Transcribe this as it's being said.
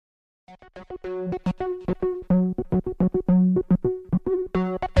Hello,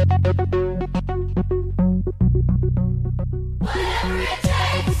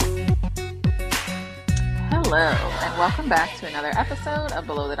 and welcome back to another episode of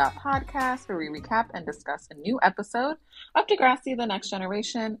Below the Dot Podcast, where we recap and discuss a new episode of Degrassi: The Next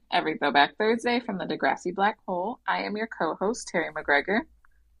Generation every Throwback Thursday from the Degrassi Black Hole. I am your co-host, Terri McGregor.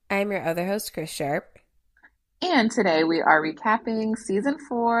 I am your other host, Chris Sharp. And today we are recapping Season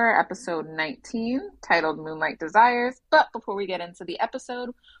 4, Episode 19, titled Moonlight Desires. But before we get into the episode,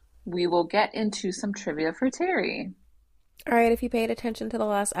 we will get into some trivia for Terri. All right, if you paid attention to the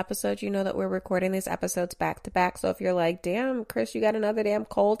last episode, you know that we're recording these episodes back to back. So if you're like, damn, Chris, you got another damn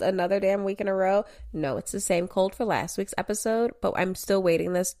cold, another damn week in a row. No, it's the same cold for last week's episode, but I'm still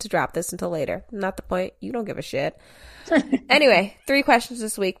waiting to drop this until later. Not the point. You don't give a shit. Anyway, 3 questions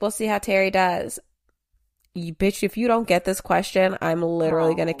this week. We'll see how Terri does. You bitch, if you don't get this question, I'm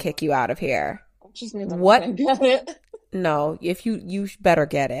literally going to kick you out of here. Just means I'm gonna get it. No, if you better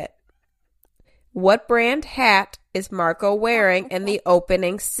get it. What brand hat is Marco wearing in the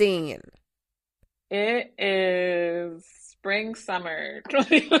opening scene? It is spring summer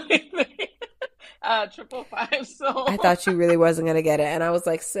 2023. 555 Soul. I thought you really wasn't going to get it. And I was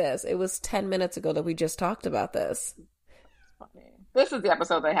like, sis, it was 10 minutes ago that we just talked about this. Funny. This is the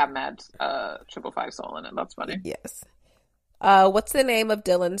episode they have Mad 555 Soul in it. That's funny. Yes. What's the name of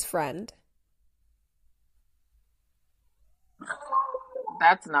Dylan's friend?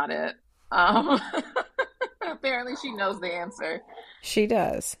 That's not it. Apparently she knows the answer. She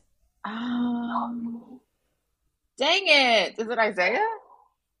does. Dang it. Is it Isaiah?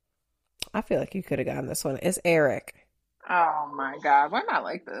 I feel like you could have gotten this one. It's Eric. Oh my God. Why am I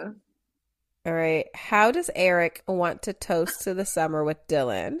like this? All right. How does Eric want to toast to the summer with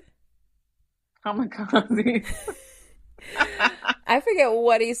Dylan? Oh my God. I forget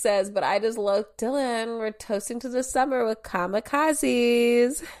what he says, but I just love Dylan. We're toasting to the summer with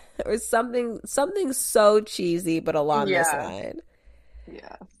kamikazes. Or something so cheesy, but along this line.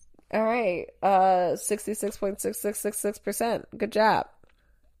 Yeah. All right. 66.6666%. Good job.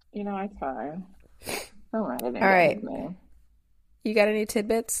 You know, I try. All right. You got any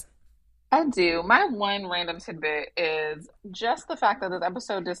tidbits? I do. My one random tidbit is just the fact that this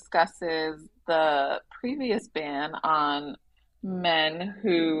episode discusses the previous ban on men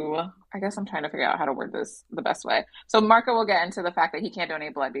who, I guess I'm trying to figure out how to word this the best way. So Marco will get into the fact that he can't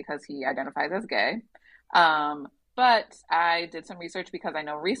donate blood because he identifies as gay. But I did some research because I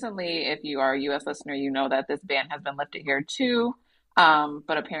know recently, if you are a U.S. listener, you know that this ban has been lifted here too.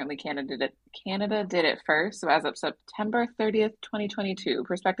 But apparently Canada did it first. So as of September 30th, 2022,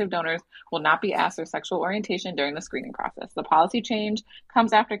 prospective donors will not be asked their sexual orientation during the screening process. The policy change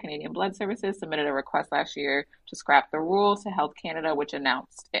comes after Canadian Blood Services submitted a request last year to scrap the rule to Health Canada, which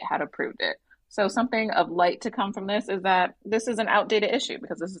announced it had approved it. So something of light to come from this is that this is an outdated issue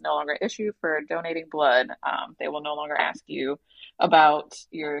because this is no longer an issue for donating blood. They will no longer ask you about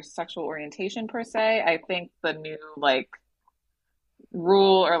your sexual orientation per se. I think the new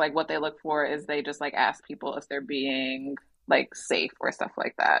rule or what they look for is they just ask people if they're being safe or stuff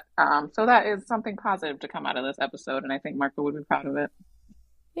like that. So that is something positive to come out of this episode, and I think Marco would be proud of it.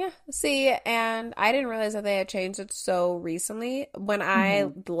 Yeah. See, and I didn't realize that they had changed it so recently. When I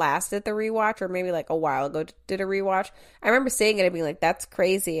last did the rewatch, or maybe a while ago did a rewatch, I remember seeing it and being like, that's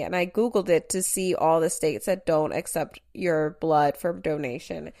crazy. And I Googled it to see all the states that don't accept your blood for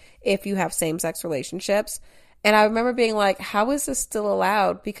donation if you have same-sex relationships. And I remember being like, how is this still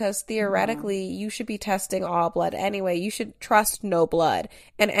allowed? Because theoretically, you should be testing all blood anyway. You should trust no blood.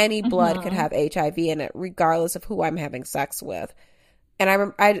 And any blood could have HIV in it, regardless of who I'm having sex with.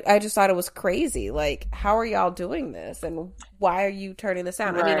 And I just thought it was crazy. How are y'all doing this? And why are you turning this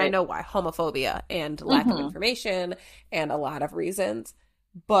down? Right. I mean, I know why. Homophobia and lack of information and a lot of reasons.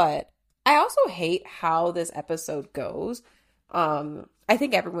 But I also hate how this episode goes. I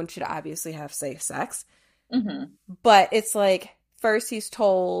think everyone should obviously have safe sex. But it's first he's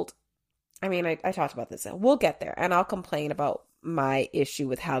told, I mean, I talked about this, and we'll get there, and I'll complain about my issue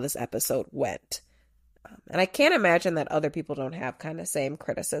with how this episode went. And I can't imagine that other people don't have kind of same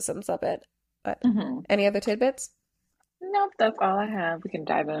criticisms of it. But any other tidbits? Nope, that's all I have. We can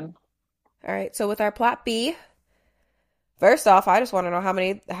dive in. All right, so with our plot B, first off, I just want to know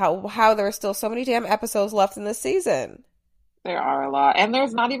how there are still so many damn episodes left in this season. There are a lot. And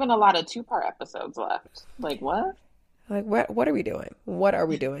there's not even a lot of 2-part episodes left. What? What are we doing? What are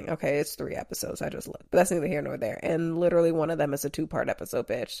we doing? Okay, it's 3 episodes. I just looked. But that's neither here nor there. And literally one of them is a 2-part episode,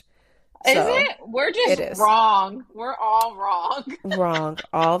 bitch. Is it? We're just wrong. We're all wrong. Wrong.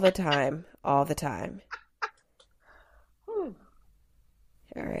 All the time. All the time.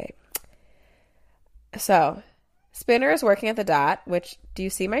 All right. So, Spinner is working at the dot, which, do you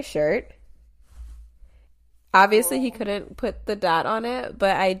see my shirt? Obviously, he Oh, couldn't put the dot on it,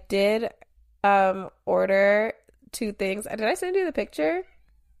 but I did order two things. Did I send you the picture?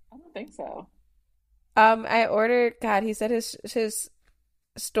 I don't think so. I ordered, God, he said his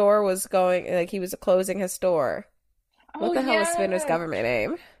store was going, like he was closing his store. Oh, What the hell is Spinner's yes. government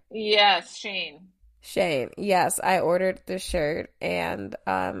name? Yes, Shane. Shane. Yes, I ordered the shirt and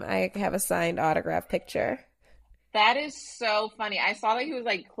I have a signed autograph picture. That is so funny. I saw that he was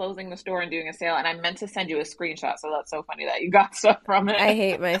like closing the store and doing a sale, and I meant to send you a screenshot. So that's so funny that you got stuff from it. I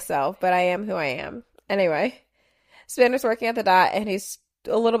hate myself, but I am who I am. Anyway, Spinner's working at the dot and he's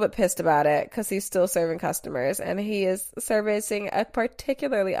a little bit pissed about it because he's still serving customers and he is servicing a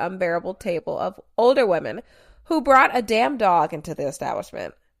particularly unbearable table of older women who brought a damn dog into the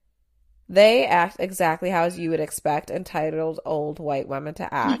establishment. They act exactly how you would expect entitled old white women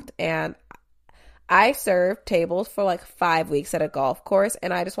to act. And I served tables for like 5 weeks at a golf course,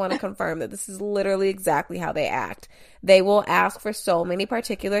 and I just want to confirm that this is literally exactly how they act. They will ask for so many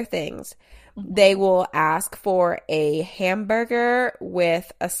particular things. They Mhm. will ask for a hamburger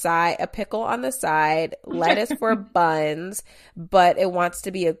with a pickle on the side, lettuce for buns, but it wants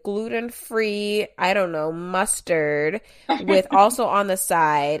to be a gluten-free, I don't know, mustard with also on the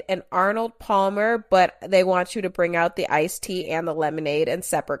side an Arnold Palmer, but they want you to bring out the iced tea and the lemonade in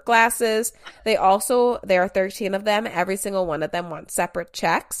separate glasses. There are 13 of them. Every single one of them wants separate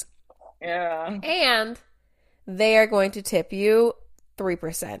checks. Yeah. And they are going to tip you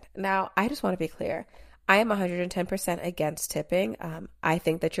 3%. Now, I just want to be clear. I am 110% against tipping. I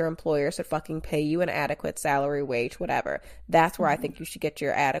think that your employer should fucking pay you an adequate salary, wage, whatever. That's where I Mhm. think you should get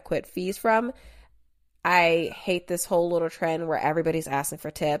your adequate fees from. I hate this whole little trend where everybody's asking for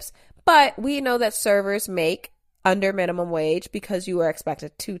tips, but we know that servers make under minimum wage because you are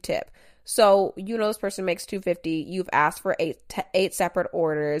expected to tip. So, this person makes 250, you've asked for eight separate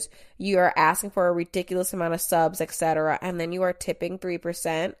orders, you are asking for a ridiculous amount of subs, etc., and then you are tipping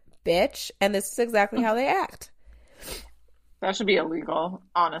 3%, bitch, and this is exactly how they act. That should be illegal,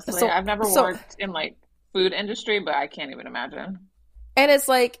 honestly. So I've never so worked in like food industry, but I can't even imagine. and it's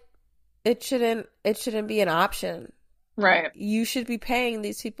like it shouldn't be an option. Right. You should be paying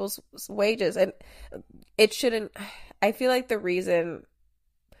these people's wages and it shouldn't. I feel like the reason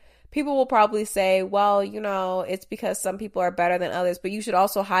people will probably say, well, it's because some people are better than others, but you should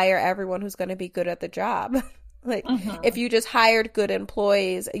also hire everyone who's going to be good at the job. Like, if Hmm. you just hired good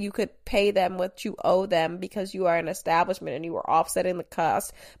employees, you could pay them what you owe them because you are an establishment and you are offsetting the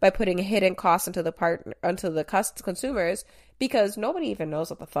cost by putting hidden costs onto the consumers because nobody even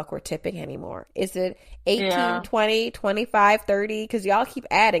knows what the fuck we're tipping anymore. Is it 18, Yeah. 20, 25, 30? Because y'all keep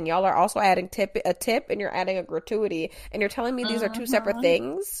adding. Y'all are also adding a tip and you're adding a gratuity and you're telling me these are two separate Hmm.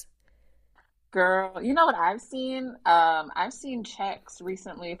 things? Girl, you know what I've seen? I've seen checks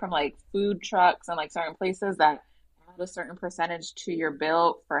recently from like food trucks and like certain places that add a certain percentage to your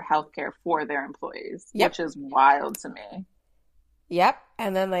bill for healthcare for their employees, Yep. which is wild to me. Yep.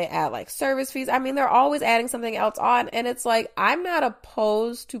 And then they add like service fees. I mean, they're always adding something else on. And it's like, I'm not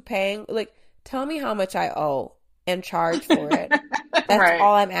opposed to paying, like, tell me how much I owe and charge for it. That's Right.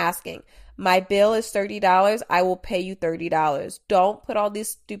 all I'm asking. My bill is $30. I will pay you $30. Don't put all these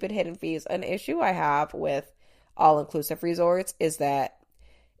stupid hidden fees. An issue I have with all inclusive resorts is that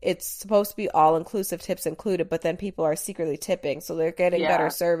it's supposed to be all inclusive tips included, but then people are secretly tipping, so they're getting better Yeah.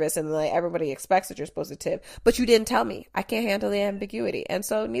 service, and like everybody expects that you're supposed to tip. But you didn't tell me. I can't handle the ambiguity, and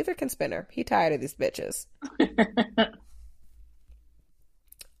so neither can Spinner. He tired of these bitches.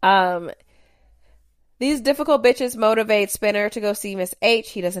 Um, these difficult bitches motivate Spinner to go see Miss H.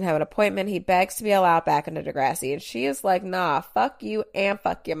 He doesn't have an appointment. He begs to be allowed back into Degrassi, and she is like, "Nah, fuck you and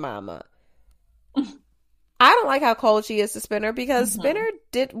fuck your mama." I don't like how cold she is to Spinner because Hmm. Spinner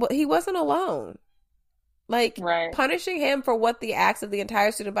he wasn't alone. Like Right. punishing him for what the acts of the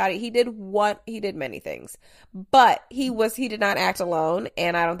entire student body, he did many things. But he did not act alone,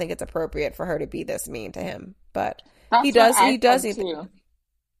 and I don't think it's appropriate for her to be this mean to him. But he That's what does I he does said need too.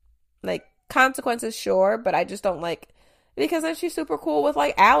 like consequences, sure, but I just don't like because then she's super cool with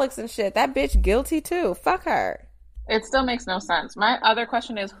like Alex and shit. That bitch guilty too. Fuck her. It still makes no sense. My other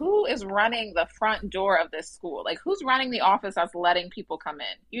question is who is running the front door of this school? Like, who's running the office that's letting people come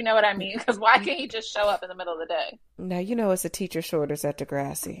in? You know what I mean? Because why can't he just show up in the middle of the day? Now you know it's a teacher shortage at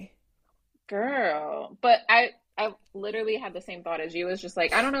Degrassi. Girl. But I literally had the same thought as you. It's just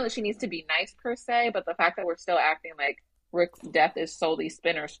like, I don't know that she needs to be nice per se, but the fact that we're still acting like Rick's death is solely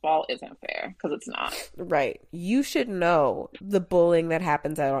Spinner's fault isn't fair, because it's not. Right. You should know the bullying that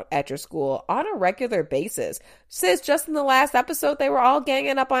happens at your school on a regular basis. Says just in the last episode, they were all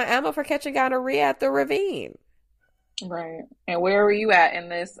ganging up on Emma for catching gonorrhea at the ravine. Right. And where were you at in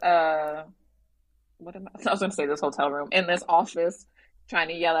this I was gonna say this hotel room, in this office, trying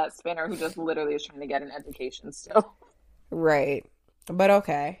to yell at Spinner, who just literally is trying to get an education still. Right. But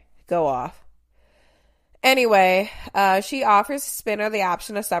okay. Go off. Anyway, she offers Spinner the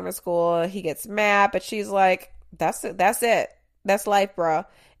option of summer school. He gets mad, but she's like, "That's it. That's it. That's life, bro."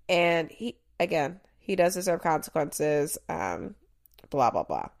 And he does deserve consequences. Blah blah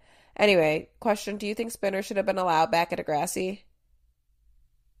blah. Anyway, question: do you think Spinner should have been allowed back at Degrassi?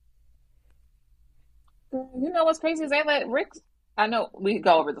 You know what's crazy is they let Rick. I know we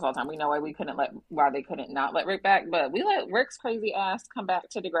go over this all the time. We know why they couldn't not let Rick back, but we let Rick's crazy ass come back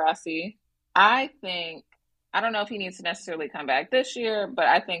to Degrassi. I think I don't know if he needs to necessarily come back this year, but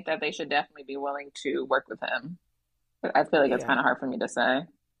I think that they should definitely be willing to work with him. But I feel like it's Yeah. kind of hard for me to say.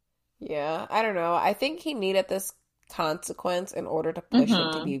 Yeah, I don't know. I think he needed this consequence in order to push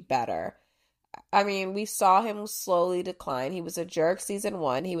him to Hmm. be better. I mean, we saw him slowly decline. He was a jerk season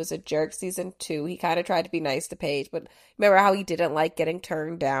one. He was a jerk season two. He kind of tried to be nice to Paige, but remember how he didn't like getting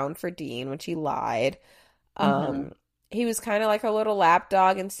turned down for Dean when she lied? Hmm. Um, he was kind of like her little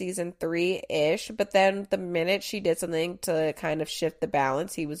lapdog in season three-ish, but then the minute she did something to kind of shift the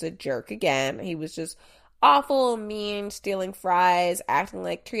balance, he was a jerk again. He was just awful, mean, stealing fries, acting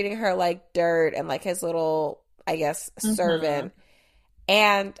like treating her like dirt and like his little, I guess, Hmm. servant.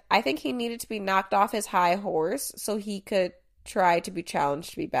 And I think he needed to be knocked off his high horse so he could try to be challenged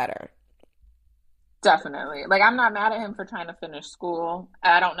to be better. Definitely. Like, I'm not mad at him for trying to finish school.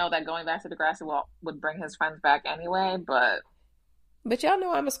 I don't know that going back to Degrassi would bring his friends back anyway, but But y'all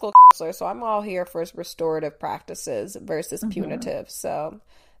know I'm a school counselor, so I'm all here for restorative practices versus mhm. punitive. So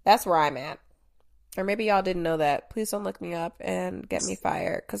that's where I'm at. Or maybe y'all didn't know that. Please don't look me up and get me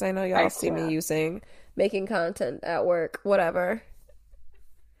fired because I know y'all I see me can't. using making content at work, whatever.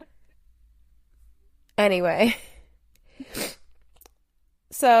 Anyway,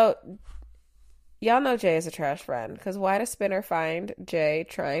 so y'all know Jay is a trash friend because why does Spinner find Jay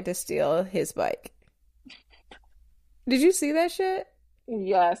trying to steal his bike? Did you see that shit?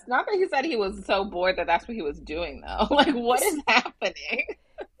 Yes. Not that he said he was so bored that that's what he was doing, though. Like, what is happening?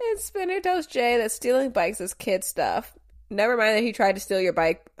 And Spinner tells Jay that stealing bikes is kid stuff. Never mind that he tried to steal your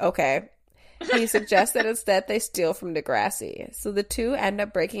bike. Okay. He suggests that instead they steal from Degrassi. So the two end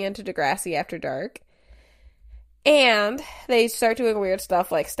up breaking into Degrassi after dark. And they start doing weird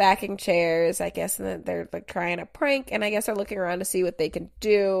stuff like stacking chairs, I guess, and then they're like trying a prank, and I guess they're looking around to see what they can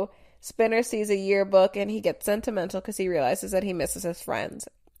do. Spinner sees a yearbook and he gets sentimental because he realizes that he misses his friends.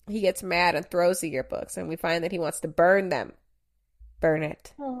 He gets mad and throws the yearbooks, and we find that he wants to burn them. Burn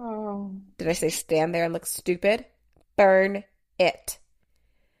it. Oh. Did I say stand there and look stupid? Burn it.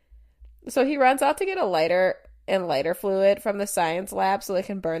 So he runs out to get a lighter and lighter fluid from the science lab so they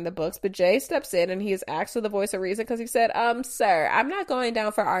can burn the books. But Jay steps in and he is asked for the voice of reason because he said, sir, I'm not going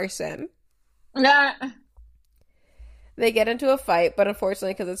down for arson. Nah. They get into a fight, but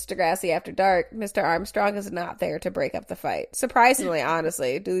unfortunately, because it's Degrassi after dark, Mr. Armstrong is not there to break up the fight. Surprisingly,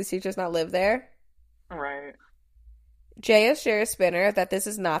 honestly, do these teachers not live there? Right. Jay assures Spinner that this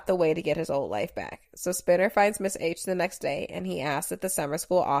is not the way to get his old life back. So Spinner finds Miss H the next day and he asks that the summer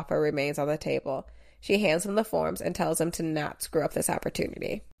school offer remains on the table. She hands him the forms and tells him to not screw up this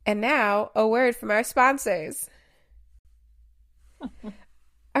opportunity. And now, a word from our sponsors.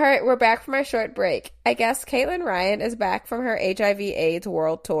 All right, we're back from our short break. I guess Caitlin Ryan is back from her HIV/AIDS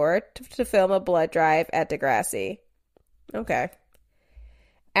world tour to film a blood drive at Degrassi. Okay.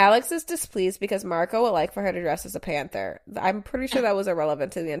 Alex is displeased because Marco would like for her to dress as a panther. I'm pretty sure that was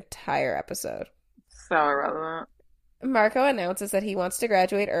irrelevant to the entire episode. So irrelevant. Marco announces that he wants to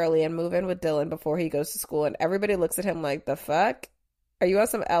graduate early and move in with Dylan before he goes to school, and everybody looks at him like, the fuck? Are you on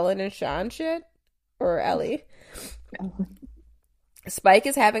some Ellen and Sean shit? Or Ellie? Spike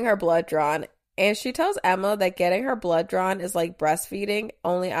is having her blood drawn, and she tells Emma that getting her blood drawn is like breastfeeding,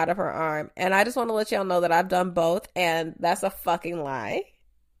 only out of her arm. And I just want to let y'all know that I've done both, and that's a fucking lie.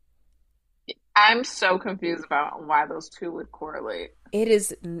 I'm so confused about why those two would correlate. It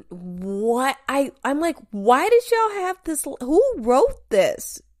is what I'm like, why did y'all have this? Who wrote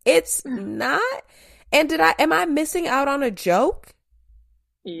this? It's not. And am I missing out on a joke?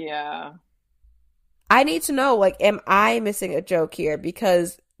 Yeah. I need to know, like, am I missing a joke here?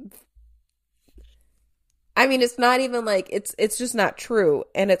 Because I mean, it's not even like it's just not true,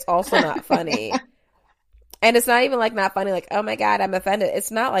 and it's also not funny. And it's not even like not funny, like, oh my God, I'm offended. It's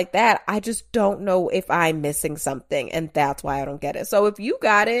not like that. I just don't know if I'm missing something, and that's why I don't get it. So if you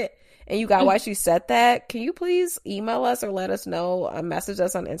got it and you got why she said that, can you please email us or let us know, message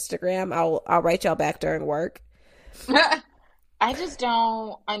us on Instagram? I'll write y'all back during work. I just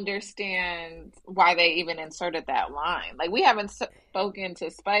don't understand why they even inserted that line. Like, we haven't spoken to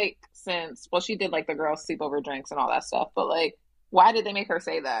Spike since, well, she did like the girls sleepover drinks and all that stuff, but like, why did they make her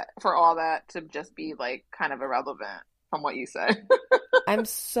say that for all that to just be like kind of irrelevant from what you said? I'm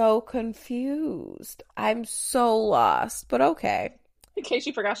so confused. I'm so lost, but okay. In case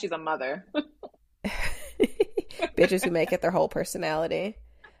you forgot, she's a mother. Bitches who make it their whole personality.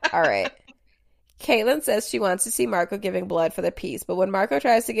 All right. Caitlin says she wants to see Marco giving blood for the peace, but when Marco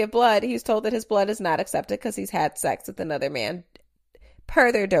tries to give blood, he's told that his blood is not accepted because he's had sex with another man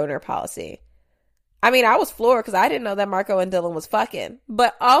per their donor policy. I mean, I was floored because I didn't know that Marco and Dylan was fucking.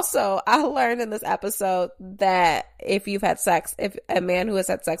 But also, I learned in this episode that if a man who has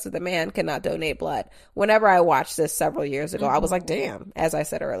had sex with a man cannot donate blood. Whenever I watched this several years ago, I was like, damn, as I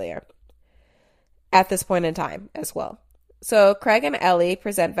said earlier, at this point in time as well. So Craig and Ellie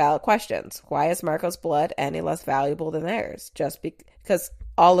present valid questions. Why is Marco's blood any less valuable than theirs? Just because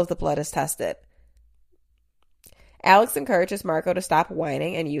all of the blood is tested. Alex encourages Marco to stop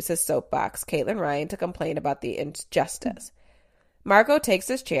whining and use his soapbox, Caitlin Ryan to complain about the injustice. Marco takes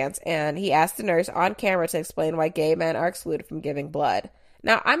his chance and he asks the nurse on camera to explain why gay men are excluded from giving blood.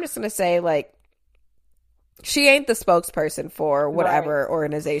 Now, I'm just going to say, like, she ain't the spokesperson for whatever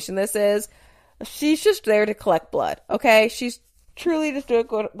organization this is. She's just there to collect blood, okay? She's truly just doing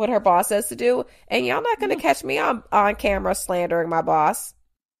what her boss says to do, and y'all not going to catch me on camera slandering my boss.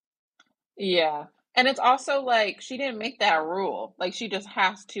 Yeah. And it's also like she didn't make that rule. Like, she just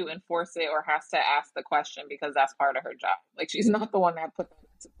has to enforce it or has to ask the question because that's part of her job. Like, she's not the one that put that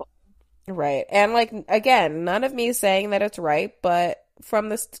into play. Right. And, like, again, none of me is saying that it's right, but from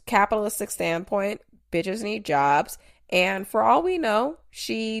this capitalistic standpoint, bitches need jobs. And for all we know,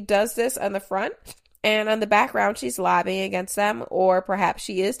 she does this on the front, and on the background, she's lobbying against them, or perhaps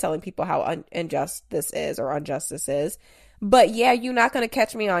she is telling people how unjust this is or unjust this is. But yeah, you're not going to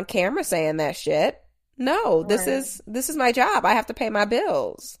catch me on camera saying that shit. No, this is my job. I have to pay my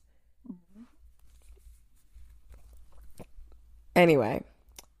bills. Anyway,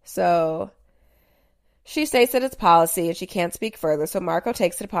 so she states that it's policy and she can't speak further, so Marco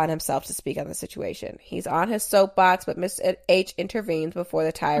takes it upon himself to speak on the situation. He's on his soapbox, but Miss H intervenes before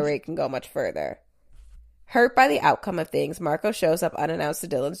the tirade can go much further. Hurt by the outcome of things, Marco shows up unannounced to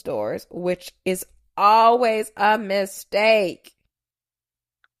Dylan's doors, which is always a mistake.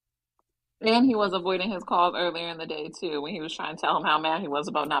 And he was avoiding his calls earlier in the day, too, when he was trying to tell him how mad he was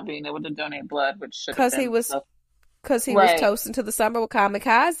about not being able to donate blood, which should have been... Because he was toasting to the summer with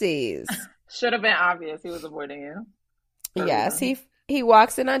kamikazes. Should have been obvious. He was avoiding you. Yes, he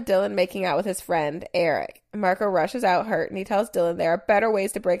walks in on Dylan making out with his friend, Eric. Marco rushes out hurt, and he tells Dylan there are better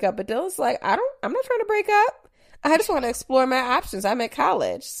ways to break up, but Dylan's like, I'm not trying to break up. I just want to explore my options. I'm at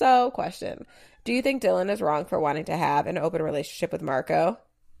college. So, question. Do you think Dylan is wrong for wanting to have an open relationship with Marco?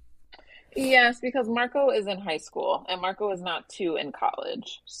 Yes, because Marco is in high school and Marco is not 2 in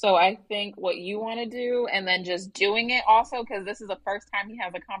college. So I think what you want to do and then just doing it also, because this is the first time he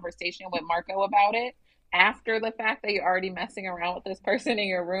has a conversation with Marco about it, after the fact that you're already messing around with this person in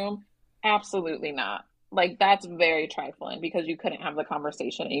your room, absolutely not. Like, that's very trifling because you couldn't have the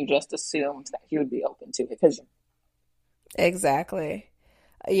conversation and you just assumed that he would be open to it. Exactly.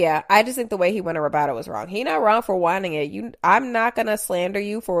 Yeah, I just think the way he went about it was wrong. He not wrong for wanting it. I'm not gonna slander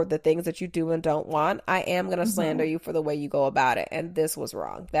you for the things that you do and don't want. I am gonna slander you for the way you go about it, and this was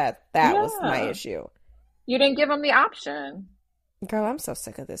wrong. That was my issue. You didn't give him the option. Girl, I'm so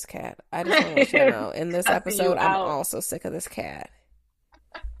sick of this cat. I just want to let you know. In this episode, I'm also sick of this cat.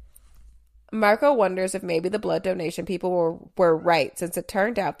 Marco wonders if maybe the blood donation people were right, since it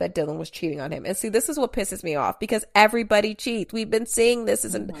turned out that Dylan was cheating on him. And see, this is what pisses me off, because everybody cheats. We've been seeing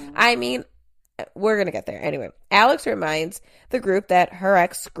this. I mean, we're going to get there. Anyway, Alex reminds the group that her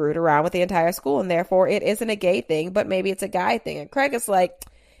ex screwed around with the entire school, and therefore it isn't a gay thing, but maybe it's a guy thing. And Craig is like,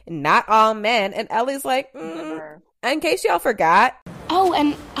 not all men. And Ellie's like, in case y'all forgot. Oh,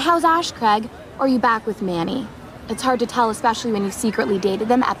 and how's Ash, Craig? Or are you back with Manny? It's hard to tell, especially when you secretly dated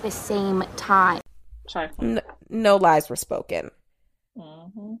them at the same time. No lies were spoken.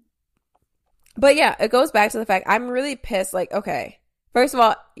 Mm-hmm. But yeah, it goes back to the fact I'm really pissed. Like, okay, first of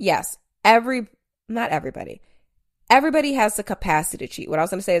all, yes, not everybody. Everybody has the capacity to cheat. What I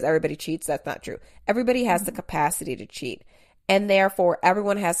was going to say is everybody cheats. That's not true. Everybody has the capacity to cheat. And therefore,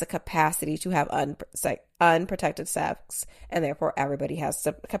 everyone has the capacity to have unprotected sex. And therefore, everybody has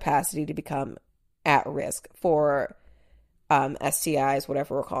the capacity to become at risk for STIs,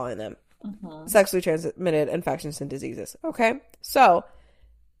 whatever we're calling them, Mm-hmm. sexually transmitted infections and diseases. Okay, so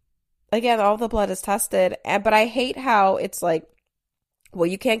again, all the blood is tested, but I hate how it's like, well,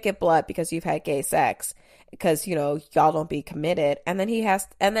 you can't get blood because you've had gay sex because, you know, y'all don't be committed. And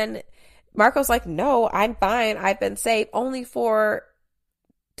then Marco's like, no, I'm fine. I've been safe, only for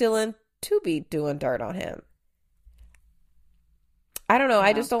Dylan to be doing dirt on him. I don't know. I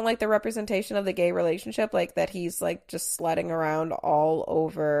Yeah. just don't like the representation of the gay relationship, like that he's like just sledding around all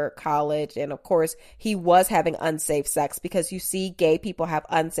over college. And of course, he was having unsafe sex because you see gay people have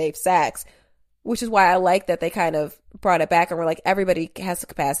unsafe sex, which is why I like that they kind of brought it back and were like, everybody has the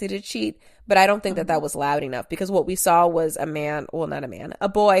capacity to cheat. But I don't think that Mm-hmm. that was loud enough, because what we saw was a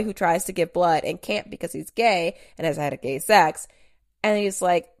boy who tries to give blood and can't because he's gay and has had a gay sex. And he's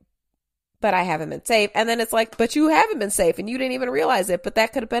like, but I haven't been safe. And then it's like, but you haven't been safe and you didn't even realize it. But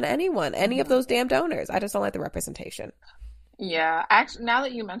that could have been anyone, any of Mm-hmm. those damn donors. I just don't like the representation. Yeah, actually, now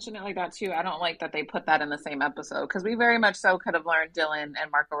that you mention it like that too, I don't like that they put that in the same episode because we very much so could have learned Dylan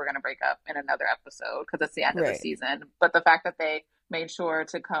and Marco were going to break up in another episode because it's the end of the Right. season. But the fact that they made sure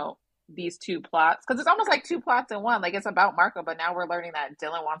to count these two plots, because it's almost like two plots in one. Like it's about Marco, but now we're learning that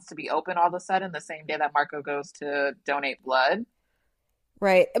Dylan wants to be open all of a sudden the same day that Marco goes to donate blood.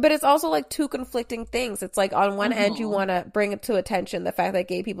 Right. But it's also like two conflicting things. It's like on one end, you Mm-hmm. want to bring it to attention the fact that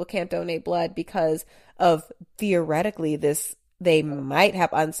gay people can't donate blood because of theoretically they might have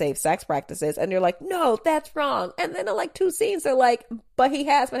unsafe sex practices. And you're like, no, that's wrong. And then in like two scenes, they're like, but he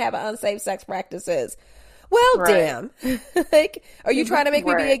has been having unsafe sex practices. Well, Right. damn. Like, are you trying to make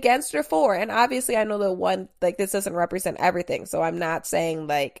me be Right. against or for? And obviously, I know the one, like, this doesn't represent everything. So I'm not saying,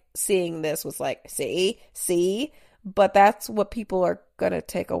 like, seeing this was like, see, but that's what people are going to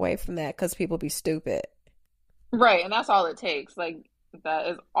take away from that because people be stupid. Right. And that's all it takes. Like, that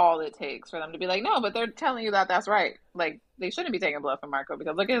is all it takes for them to be like, no, but they're telling you that that's right. Like, they shouldn't be taking blood from Marco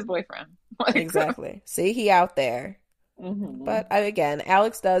because look at his boyfriend. Like, Exactly. See, he out there. hmm But again,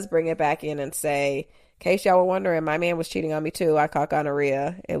 Alex does bring it back in and say, in case y'all were wondering, my man was cheating on me too. I caught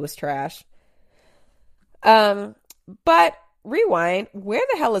gonorrhea. It was trash. But rewind, where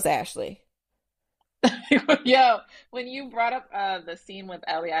the hell is Ashley? Yo, when you brought up the scene with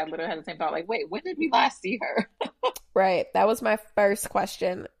Ellie, I literally had the same thought. Like, wait, when did we last see her? Right. That was my first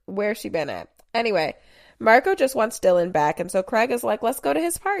question. Where's she been at? Anyway, Marco just wants Dylan back, and so Craig is like, let's go to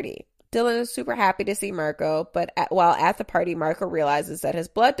his party. Dylan is super happy to see Marco, but while at the party, Marco realizes that his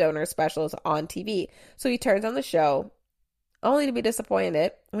blood donor special is on TV. So he turns on the show, only to be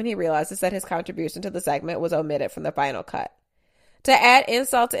disappointed when he realizes that his contribution to the segment was omitted from the final cut. To add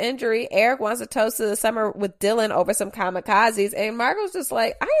insult to injury, Eric wants to toast to the summer with Dylan over some kamikazes, and Marco's just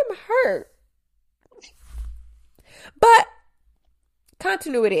like, I am hurt. But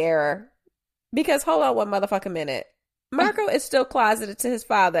continuity error. Because hold on one motherfucking minute. Marco is still closeted to his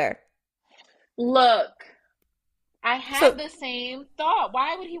father. Look, I had So, the same thought.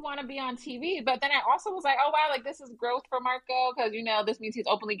 Why would he want to be on TV? But then I also was like, oh, wow, like this is growth for Marco because, you know, this means he's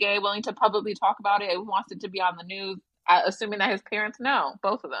openly gay, willing to publicly talk about it, wants it to be on the news, assuming that his parents know,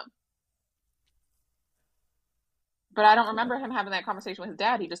 both of them. But I don't remember him having that conversation with his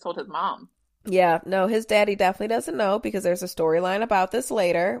dad. He just told his mom. yeah, no, his daddy definitely doesn't know because there's a storyline about this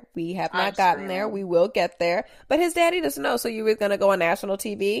later. We have I'm not gotten there. screaming. We will get there. But his daddy doesn't know. So you were going to go on national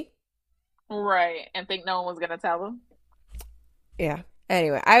TV? Right. And think no one was going to tell him? Yeah.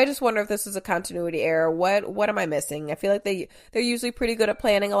 Anyway, I just wonder if this is a continuity error. What am I missing? I feel like they're usually pretty good at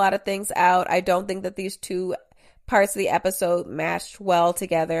planning a lot of things out. I don't think that these two parts of the episode matched well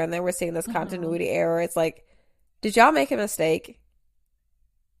together, and then we're seeing this Hmm. continuity error. It's like, did y'all make a mistake?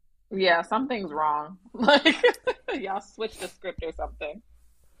 Yeah, something's wrong. Like, y'all switched the script or something.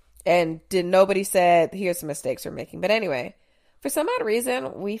 And did nobody said, here's some mistakes we're making. But anyway, for some odd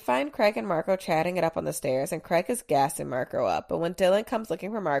reason, we find Craig and Marco chatting it up on the stairs, and Craig is gassing Marco up. But when Dylan comes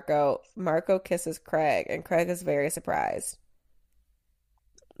looking for Marco, Marco kisses Craig, and Craig is very surprised.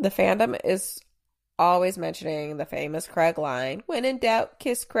 The fandom is always mentioning the famous Craig line, when in doubt,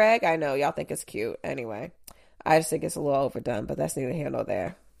 kiss Craig. I know, y'all think it's cute. Anyway, I just think it's a little overdone, but that's neither here nor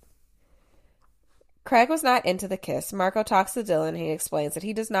there. Craig was not into the kiss. Marco talks to Dylan and he explains that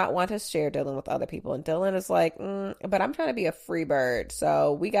he does not want to share Dylan with other people. And Dylan is like, but I'm trying to be a free bird,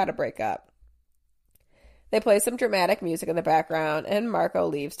 so we got to break up. They play some dramatic music in the background and Marco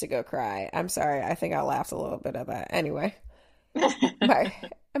leaves to go cry. I'm sorry, I think I laughed a little bit at that. Anyway, Mar-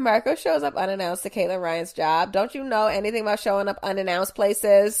 Marco shows up unannounced to Caitlin Ryan's job. Don't you know anything about showing up unannounced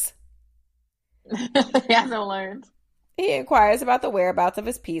places? He hasn't learned. He inquires about the whereabouts of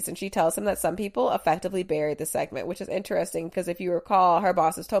his piece, and she tells him that some people effectively buried the segment, which is interesting because if you recall, her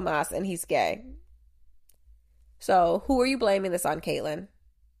boss is Tomas and he's gay. So who are you blaming this on, Caitlin?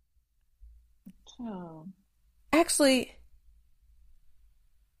 Oh. Actually,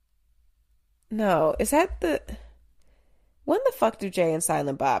 no. Is that the... When the fuck do Jay and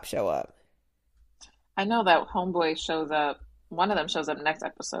Silent Bob show up? I know that homeboy shows up. One of them shows up next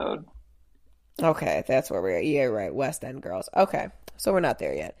episode. Okay, that's where we're at. Yeah, right. West End girls. Okay, so we're not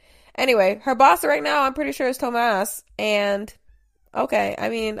there yet. Anyway, her boss right now, I'm pretty sure, is Tomas. And, okay, I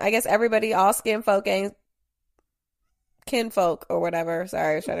mean, I guess everybody, all kinfolk or whatever.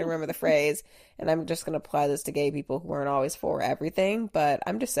 Sorry, I was trying to remember the phrase. And I'm just going to apply this to gay people who aren't always for everything. But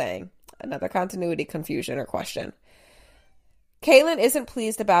I'm just saying, another continuity confusion or question. Caitlin isn't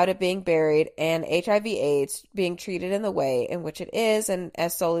pleased about it being buried and HIV/AIDS being treated in the way in which it is and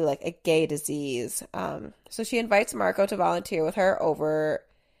as solely like a gay disease. So she invites Marco to volunteer with her over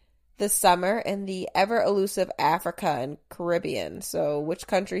the summer in the ever-elusive Africa and Caribbean. So which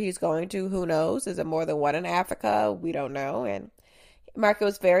country he's going to, who knows? Is it more than one in Africa? We don't know. And Marco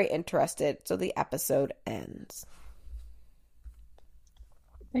is very interested, so the episode ends.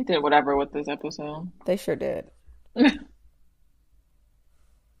 They did whatever with this episode. They sure did. Do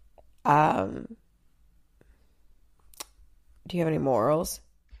you have any morals?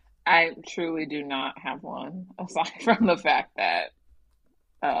 I truly do not have one, aside from the fact that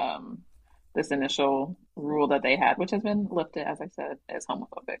this initial rule that they had, which has been lifted, as I said, is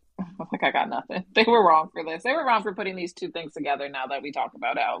homophobic. Like, I got nothing. They were wrong for this. They were wrong for putting these two things together now that we talk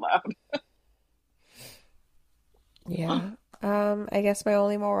about it out loud. Yeah. I guess my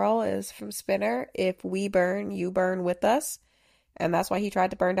only moral is from Spinner: if we burn, you burn with us. And that's why he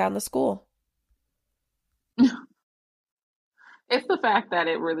tried to burn down the school. It's the fact that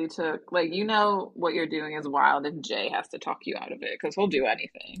it really took, like, you know, what you're doing is wild if Jay has to talk you out of it, because he'll do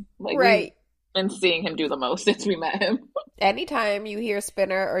anything. Like, right. We've been seeing him do the most since we met him. Anytime you hear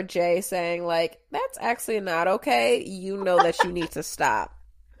Spinner or Jay saying, like, that's actually not okay, you know that you need to stop.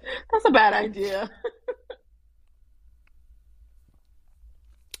 That's a bad idea.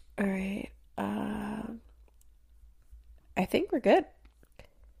 All right. I think we're good.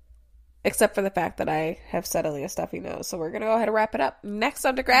 Except for the fact that I have suddenly a stuffy nose. So we're going to go ahead and wrap it up. Next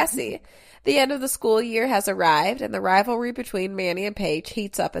on Degrassi. The end of the school year has arrived, and the rivalry between Manny and Paige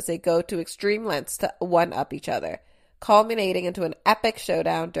heats up as they go to extreme lengths to one-up each other, culminating into an epic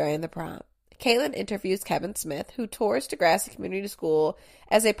showdown during the prom. Caitlin interviews Kevin Smith, who tours Degrassi Community School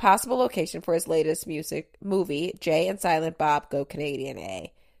as a possible location for his latest movie, Jay and Silent Bob Go Canadian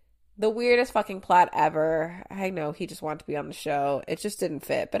A. The weirdest fucking plot ever. I know he just wanted to be on the show. It just didn't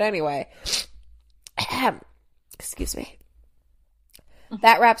fit. But anyway, excuse me.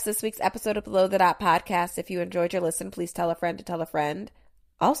 That wraps this week's episode of Below the Dot podcast. If you enjoyed your listen, please tell a friend to tell a friend.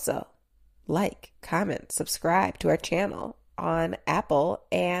 Also, like, comment, subscribe to our channel on Apple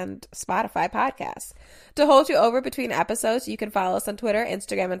and Spotify podcasts. To hold you over between episodes, you can follow us on Twitter,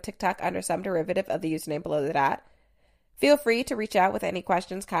 Instagram, and TikTok under some derivative of the username Below the Dot. Feel free to reach out with any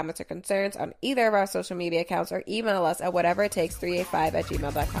questions, comments, or concerns on either of our social media accounts or email us at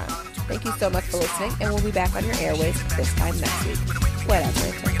whateverittakes385@gmail.com. Thank you so much for listening, and we'll be back on your airways this time next week. Whatever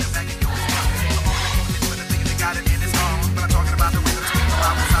it takes.